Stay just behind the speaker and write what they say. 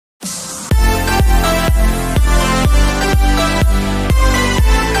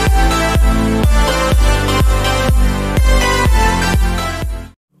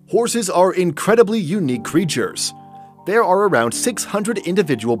Horses are incredibly unique creatures. There are around 600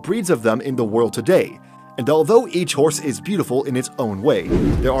 individual breeds of them in the world today, and although each horse is beautiful in its own way,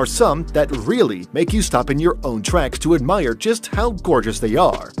 there are some that really make you stop in your own tracks to admire just how gorgeous they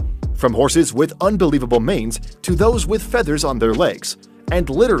are. From horses with unbelievable manes to those with feathers on their legs, and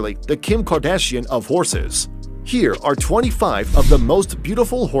literally the Kim Kardashian of horses. Here are 25 of the most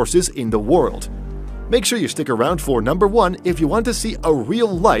beautiful horses in the world. Make sure you stick around for number 1 if you want to see a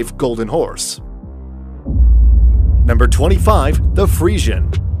real-life golden horse. Number 25. The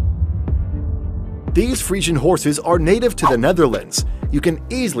Friesian. These Friesian horses are native to the Netherlands. You can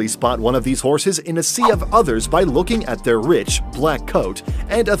easily spot one of these horses in a sea of others by looking at their rich, black coat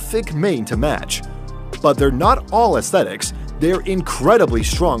and a thick mane to match. But they're not all aesthetics, they're incredibly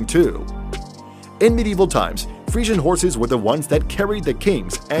strong too. In medieval times, Friesian horses were the ones that carried the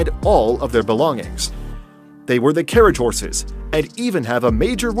kings and all of their belongings. They were the carriage horses, and even have a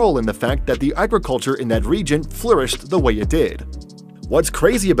major role in the fact that the agriculture in that region flourished the way it did. What's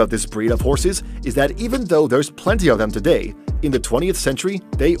crazy about this breed of horses is that even though there's plenty of them today, in the 20th century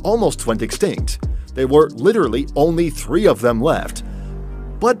they almost went extinct. There were literally only 3 of them left.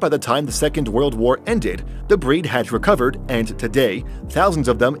 But by the time the Second World War ended, the breed had recovered, and today, thousands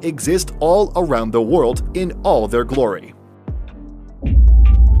of them exist all around the world in all their glory.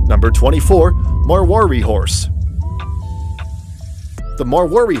 Number 24. Marwari Horse. The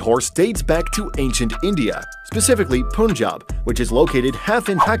Marwari horse dates back to ancient India, specifically Punjab, which is located half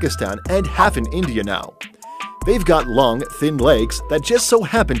in Pakistan and half in India now. They've got long, thin legs that just so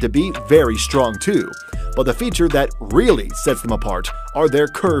happen to be very strong too, but the feature that really sets them apart are their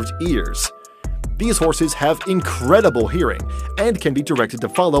curved ears. These horses have incredible hearing and can be directed to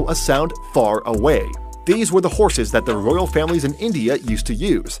follow a sound far away. These were the horses that the royal families in India used to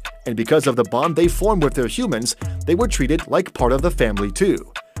use, and because of the bond they formed with their humans, they were treated like part of the family too.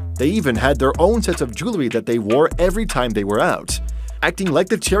 They even had their own sets of jewelry that they wore every time they were out, acting like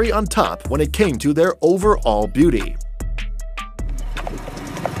the cherry on top when it came to their overall beauty.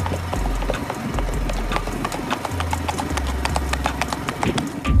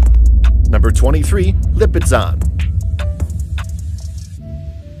 Number 23. Lipizzann.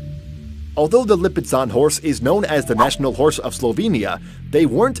 Although the Lipizzann horse is known as the national horse of Slovenia, they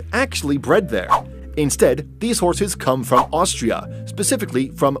weren't actually bred there. Instead, these horses come from Austria, specifically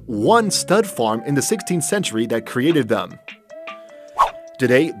from one stud farm in the 16th century that created them.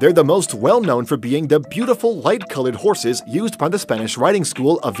 Today, they're the most well-known for being the beautiful light-colored horses used by the Spanish riding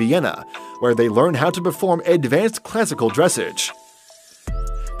school of Vienna, where they learn how to perform advanced classical dressage.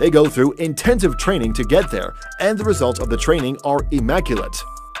 They go through intensive training to get there, and the results of the training are immaculate.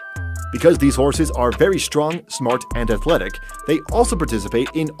 Because these horses are very strong, smart, and athletic, they also participate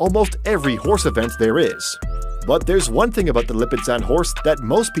in almost every horse event there is. But there's one thing about the Lipizzann horse that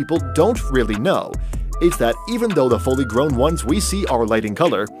most people don't really know. It's that even though the fully grown ones we see are light in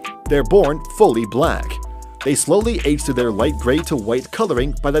color, they're born fully black. They slowly age to their light gray to white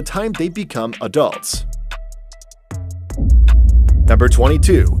coloring by the time they become adults. Number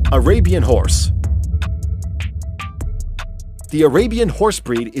 22. Arabian Horse. The Arabian horse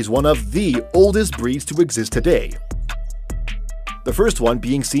breed is one of the oldest breeds to exist today. The first one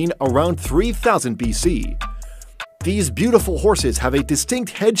being seen around 3000 BC. These beautiful horses have a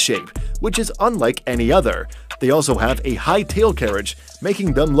distinct head shape, which is unlike any other. They also have a high tail carriage,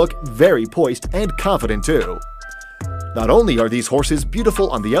 making them look very poised and confident too. Not only are these horses beautiful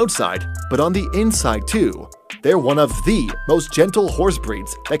on the outside, but on the inside too. They're one of the most gentle horse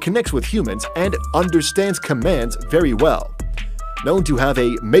breeds that connects with humans and understands commands very well. Known to have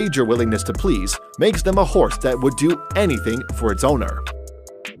a major willingness to please, makes them a horse that would do anything for its owner.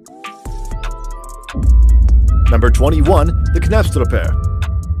 Number 21. The Knabstrupper.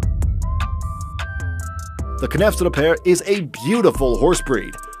 The Knabstrupper is a beautiful horse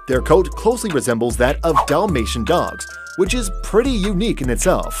breed. Their coat closely resembles that of Dalmatian dogs, which is pretty unique in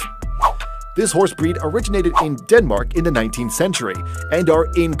itself. This horse breed originated in Denmark in the 19th century and are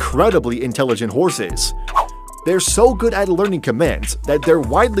incredibly intelligent horses. They're so good at learning commands that they're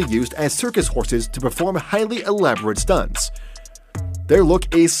widely used as circus horses to perform highly elaborate stunts. Their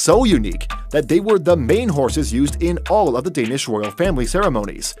look is so unique that they were the main horses used in all of the Danish royal family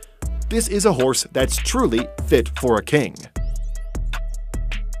ceremonies. This is a horse that's truly fit for a king.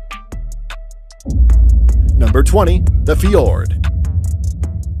 Number 20. The Fjord.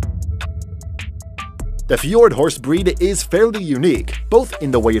 The Fjord horse breed is fairly unique, both in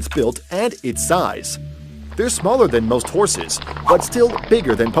the way it's built and its size. They're smaller than most horses, but still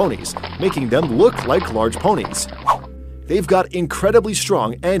bigger than ponies, making them look like large ponies. They've got incredibly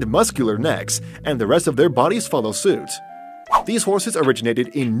strong and muscular necks, and the rest of their bodies follow suit. These horses originated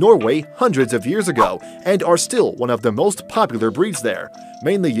in Norway hundreds of years ago and are still one of the most popular breeds there.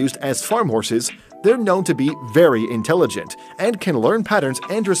 Mainly used as farm horses, they're known to be very intelligent and can learn patterns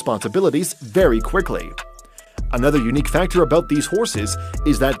and responsibilities very quickly. Another unique factor about these horses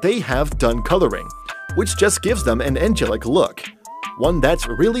is that they have dun coloring, which just gives them an angelic look, one that's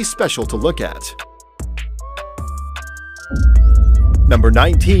really special to look at. Number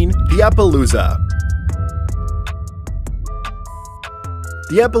 19. The Appaloosa.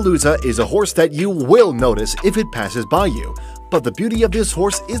 The Appaloosa is a horse that you will notice if it passes by you, but the beauty of this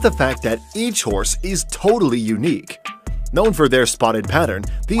horse is the fact that each horse is totally unique. Known for their spotted pattern,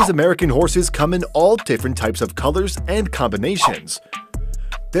 these American horses come in all different types of colors and combinations.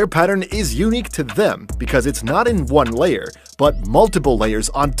 Their pattern is unique to them because it's not in one layer, but multiple layers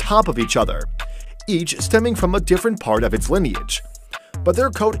on top of each other, each stemming from a different part of its lineage. But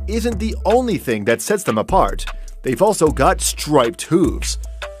their coat isn't the only thing that sets them apart. They've also got striped hooves.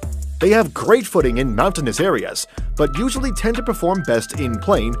 They have great footing in mountainous areas, but usually tend to perform best in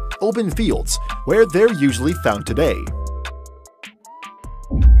plain, open fields, where they're usually found today.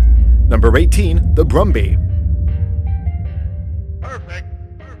 Number 18. The Brumby. Perfect.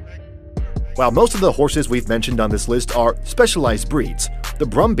 While most of the horses we've mentioned on this list are specialized breeds, the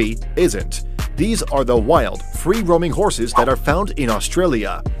Brumby isn't. These are the wild, free-roaming horses that are found in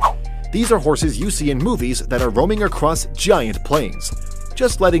Australia. These are horses you see in movies that are roaming across giant plains,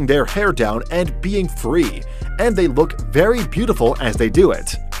 just letting their hair down and being free, and they look very beautiful as they do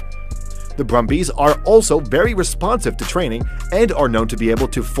it. The Brumbies are also very responsive to training and are known to be able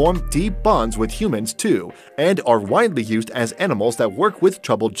to form deep bonds with humans too, and are widely used as animals that work with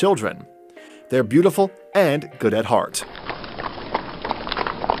troubled children. They're beautiful and good at heart.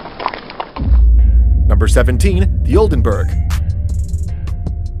 Number 17. The Oldenburg.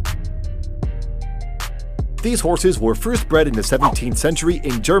 These horses were first bred in the 17th century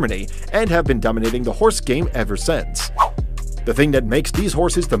in Germany and have been dominating the horse game ever since. The thing that makes these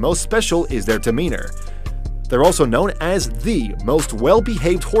horses the most special is their demeanor. They're also known as the most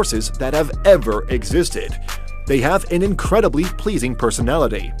well-behaved horses that have ever existed. They have an incredibly pleasing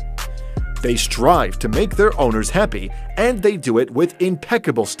personality. They strive to make their owners happy, and they do it with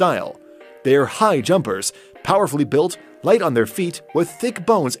impeccable style. They're high jumpers, powerfully built, light on their feet, with thick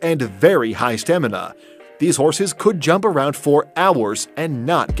bones and very high stamina. These horses could jump around for hours and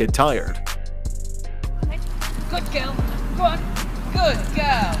not get tired. Good girl. Go on. Good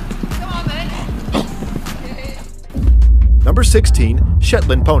girl. Come on then. Number 16.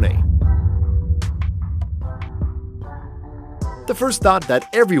 Shetland Pony. The first thought that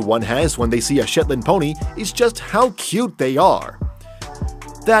everyone has when they see a Shetland pony is just how cute they are.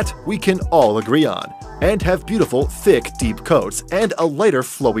 That we can all agree on, and have beautiful, thick, deep coats and a lighter,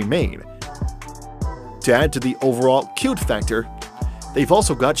 flowy mane. To add to the overall cute factor, they've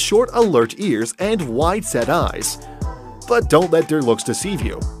also got short, alert ears and wide-set eyes. But don't let their looks deceive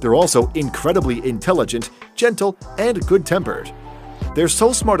you. They're also incredibly intelligent, gentle, and good-tempered. They're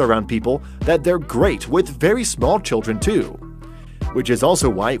so smart around people that they're great with very small children too. Which is also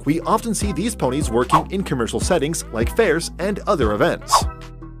why we often see these ponies working in commercial settings like fairs and other events.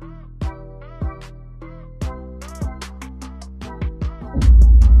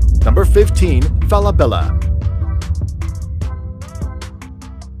 Number 15. Falabella.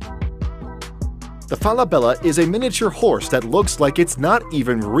 The Falabella is a miniature horse that looks like it's not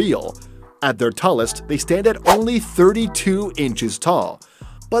even real. At their tallest, they stand at only 32 inches tall,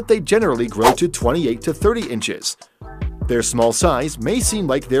 but they generally grow to 28 to 30 inches. Their small size may seem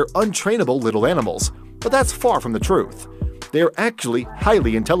like they're untrainable little animals, but that's far from the truth. They're actually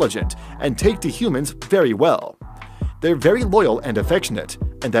highly intelligent and take to humans very well. They're very loyal and affectionate,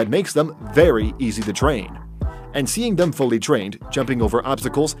 and that makes them very easy to train. And seeing them fully trained, jumping over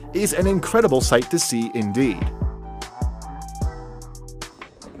obstacles, is an incredible sight to see indeed.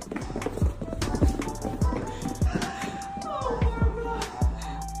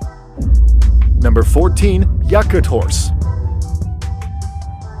 Number 14. Yakut Horse.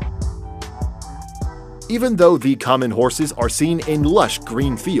 Even though the common horses are seen in lush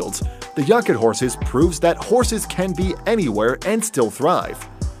green fields, the Yakut horses proves that horses can be anywhere and still thrive.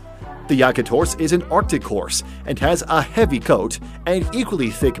 The Yakut horse is an Arctic horse and has a heavy coat and equally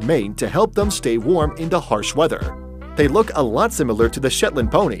thick mane to help them stay warm in the harsh weather. They look a lot similar to the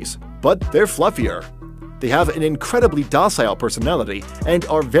Shetland ponies, but they're fluffier. They have an incredibly docile personality and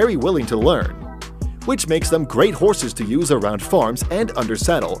are very willing to learn, which makes them great horses to use around farms and under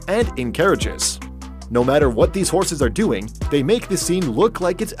saddle and in carriages. No matter what these horses are doing, they make the scene look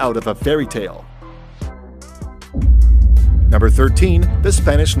like it's out of a fairy tale. Number 13. The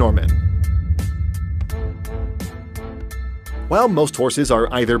Spanish Norman. While most horses are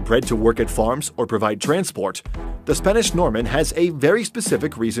either bred to work at farms or provide transport, the Spanish Norman has a very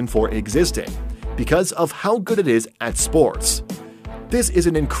specific reason for existing, because of how good it is at sports. This is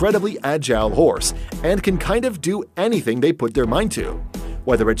an incredibly agile horse and can kind of do anything they put their mind to.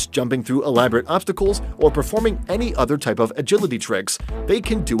 Whether it's jumping through elaborate obstacles or performing any other type of agility tricks, they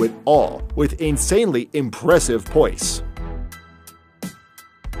can do it all with insanely impressive poise.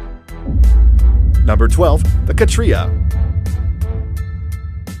 Number 12. The Catria.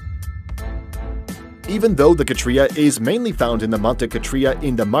 Even though the Catria is mainly found in the Monte Catria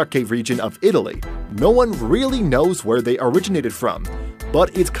in the Marche region of Italy, no one really knows where they originated from,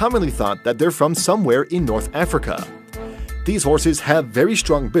 but it's commonly thought that they're from somewhere in North Africa. These horses have very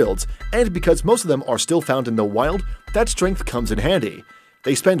strong builds, and because most of them are still found in the wild, that strength comes in handy.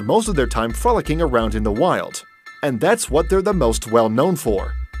 They spend most of their time frolicking around in the wild. And that's what they're the most well known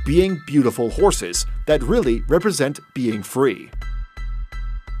for, being beautiful horses that really represent being free.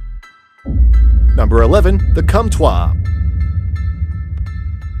 Number 11. The Comtois.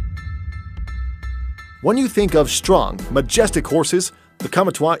 When you think of strong, majestic horses, the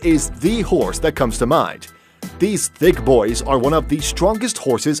Comtois is the horse that comes to mind. These thick boys are one of the strongest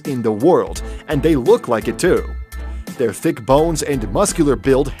horses in the world, and they look like it too. Their thick bones and muscular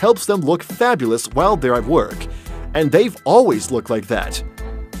build helps them look fabulous while they're at work, and they've always looked like that.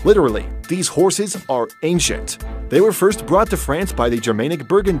 Literally, these horses are ancient. They were first brought to France by the Germanic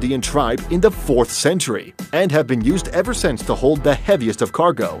Burgundian tribe in the 4th century, and have been used ever since to hold the heaviest of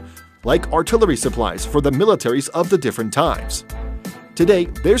cargo, like artillery supplies for the militaries of the different times. Today,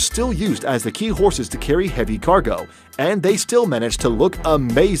 they're still used as the key horses to carry heavy cargo, and they still manage to look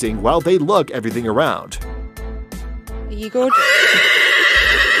amazing while they lug everything around. Are you good?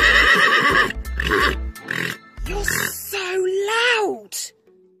 You're so loud!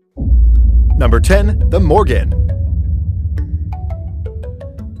 Number 10. The Morgan.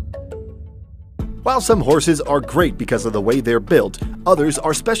 While some horses are great because of the way they're built, others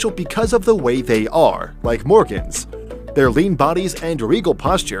are special because of the way they are, like Morgans. Their lean bodies and regal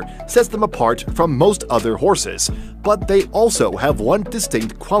posture sets them apart from most other horses, but they also have one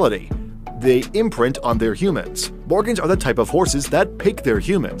distinct quality. They imprint on their humans. Morgans are the type of horses that pick their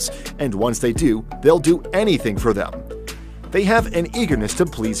humans, and once they do, they'll do anything for them. They have an eagerness to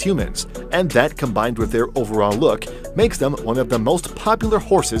please humans, and that combined with their overall look makes them one of the most popular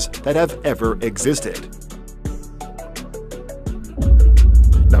horses that have ever existed.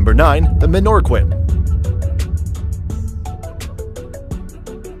 Number 9. The Menorquin.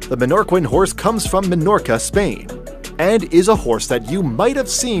 The Menorquin horse comes from Menorca, Spain, and is a horse that you might have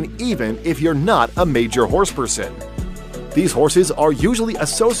seen even if you're not a major horse person. These horses are usually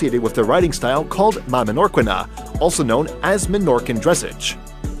associated with the riding style called Menorquina, also known as Menorquin dressage.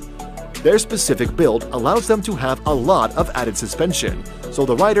 Their specific build allows them to have a lot of added suspension, so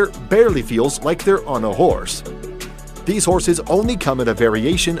the rider barely feels like they're on a horse. These horses only come in a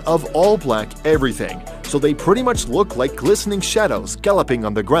variation of all black everything, so they pretty much look like glistening shadows galloping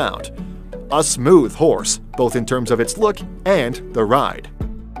on the ground. A smooth horse, both in terms of its look and the ride.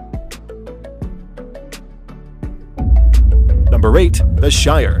 Number 8. The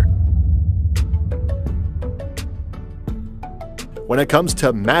Shire. When it comes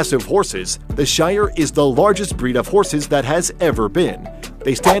to massive horses, the Shire is the largest breed of horses that has ever been.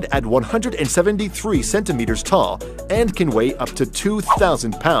 They stand at 173 centimeters tall and can weigh up to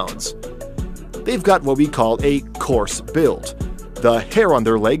 2,000 pounds. They've got what we call a coarse build. The hair on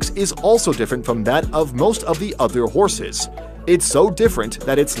their legs is also different from that of most of the other horses. It's so different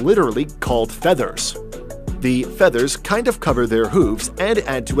that it's literally called feathers. The feathers kind of cover their hooves and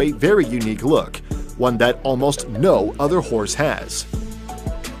add to a very unique look, one that almost no other horse has.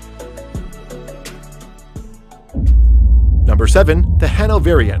 Number 7. The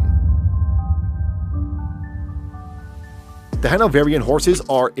Hanoverian. The Hanoverian horses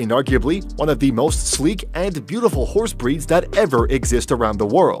are inarguably one of the most sleek and beautiful horse breeds that ever exist around the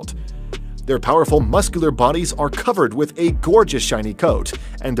world. Their powerful muscular bodies are covered with a gorgeous shiny coat,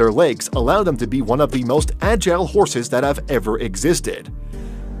 and their legs allow them to be one of the most agile horses that have ever existed.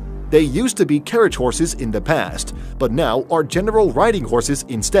 They used to be carriage horses in the past, but now are general riding horses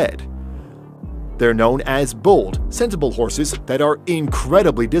instead. They're known as bold, sensible horses that are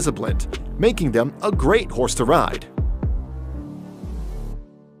incredibly disciplined, making them a great horse to ride.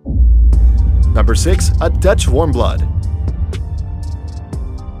 Number 6. A Dutch Warmblood.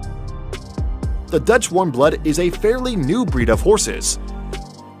 The Dutch Warmblood is a fairly new breed of horses.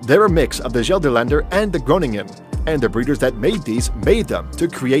 They're a mix of the Gelderlander and the Groningen, and the breeders that made these made them to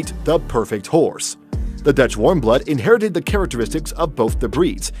create the perfect horse. The Dutch Warmblood inherited the characteristics of both the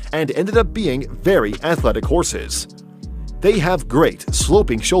breeds and ended up being very athletic horses. They have great,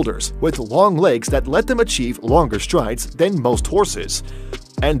 sloping shoulders with long legs that let them achieve longer strides than most horses.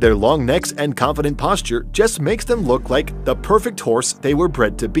 And their long necks and confident posture just makes them look like the perfect horse they were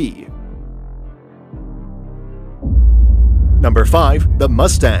bred to be. Number 5. The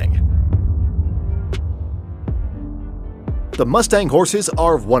Mustang. The Mustang horses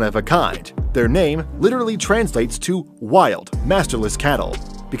are one of a kind. Their name literally translates to wild, masterless cattle,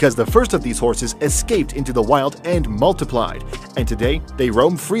 because the first of these horses escaped into the wild and multiplied, and today they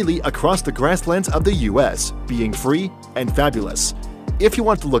roam freely across the grasslands of the US, being free and fabulous. If you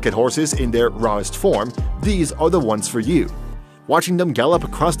want to look at horses in their rawest form, these are the ones for you. Watching them gallop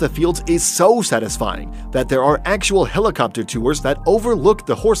across the fields is so satisfying that there are actual helicopter tours that overlook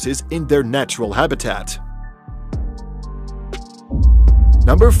the horses in their natural habitat.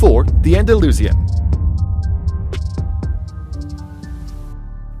 Number 4. The Andalusian.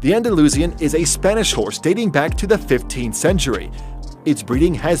 The Andalusian is a Spanish horse dating back to the 15th century. Its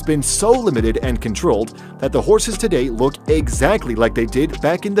breeding has been so limited and controlled that the horses today look exactly like they did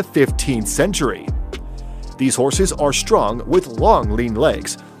back in the 15th century. These horses are strong with long, lean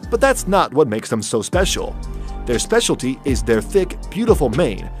legs, but that's not what makes them so special. Their specialty is their thick, beautiful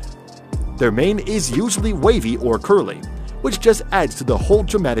mane. Their mane is usually wavy or curly, which just adds to the whole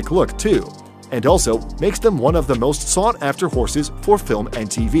dramatic look too, and also makes them one of the most sought-after horses for film and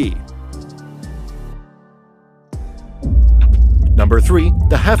TV. Number 3.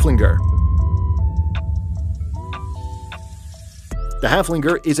 The Haflinger. The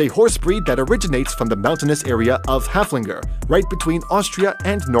Haflinger is a horse breed that originates from the mountainous area of Haflinger, right between Austria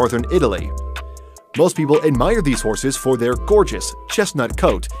and northern Italy. Most people admire these horses for their gorgeous chestnut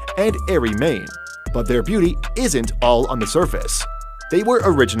coat and airy mane, but their beauty isn't all on the surface. They were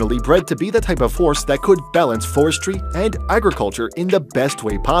originally bred to be the type of horse that could balance forestry and agriculture in the best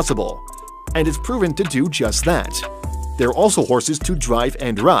way possible, and it's proven to do just that. They're also horses to drive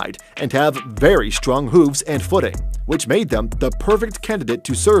and ride, and have very strong hooves and footing, which made them the perfect candidate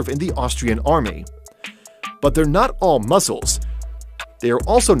to serve in the Austrian army. But they're not all muscles. They are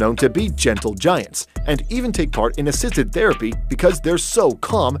also known to be gentle giants, and even take part in assisted therapy because they're so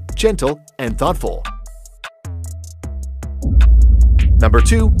calm, gentle, and thoughtful. Number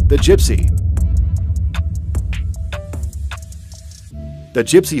 2. The Gypsy. The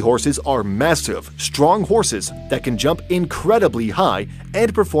Gypsy horses are massive, strong horses that can jump incredibly high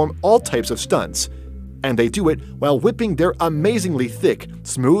and perform all types of stunts. And they do it while whipping their amazingly thick,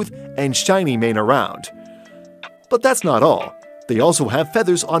 smooth, and shiny mane around. But that's not all. They also have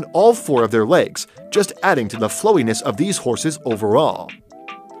feathers on all 4 of their legs, just adding to the flowiness of these horses overall.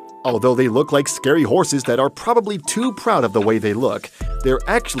 Although they look like scary horses that are probably too proud of the way they look, they're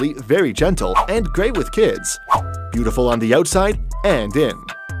actually very gentle and great with kids. Beautiful on the outside and in.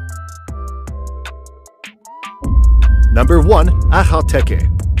 Number 1. Akhal-Teke.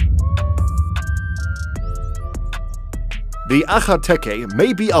 The Akhal-Teke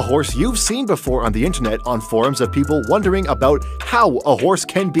may be a horse you've seen before on the internet on forums of people wondering about how a horse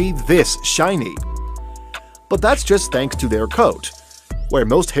can be this shiny. But that's just thanks to their coat. Where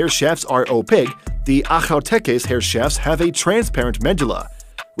most hair shafts are opaque, the Akhal-Teke's hair shafts have a transparent medulla,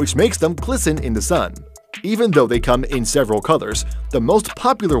 which makes them glisten in the sun. Even though they come in several colors, the most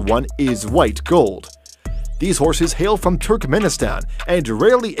popular one is white gold. These horses hail from Turkmenistan and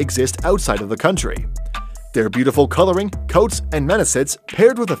rarely exist outside of the country. Their beautiful coloring, coats, and manacets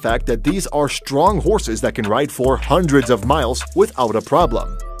paired with the fact that these are strong horses that can ride for hundreds of miles without a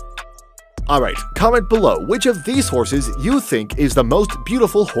problem. Alright, comment below which of these horses you think is the most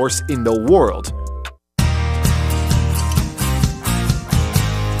beautiful horse in the world.